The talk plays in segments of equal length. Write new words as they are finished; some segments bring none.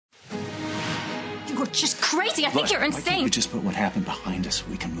You're just crazy. I think you're insane. Why can't we just put what happened behind us so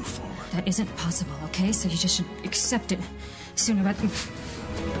we can move forward? That isn't possible, okay? So you just should accept it sooner rather than...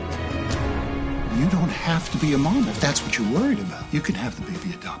 You don't have to be a mom if that's what you're worried about. You can have the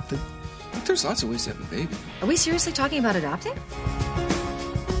baby adopted. But there's lots of ways to have a baby. Are we seriously talking about adopting?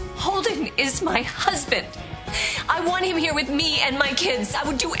 Holden is my husband. I want him here with me and my kids. I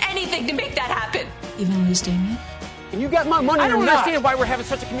would do anything to make that happen. Even lose Damien? You got my money. I don't or not? understand why we're having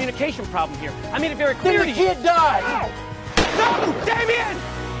such a communication problem here. I made it very clear to you. Then the kid died. No,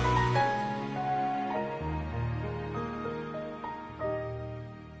 Damien!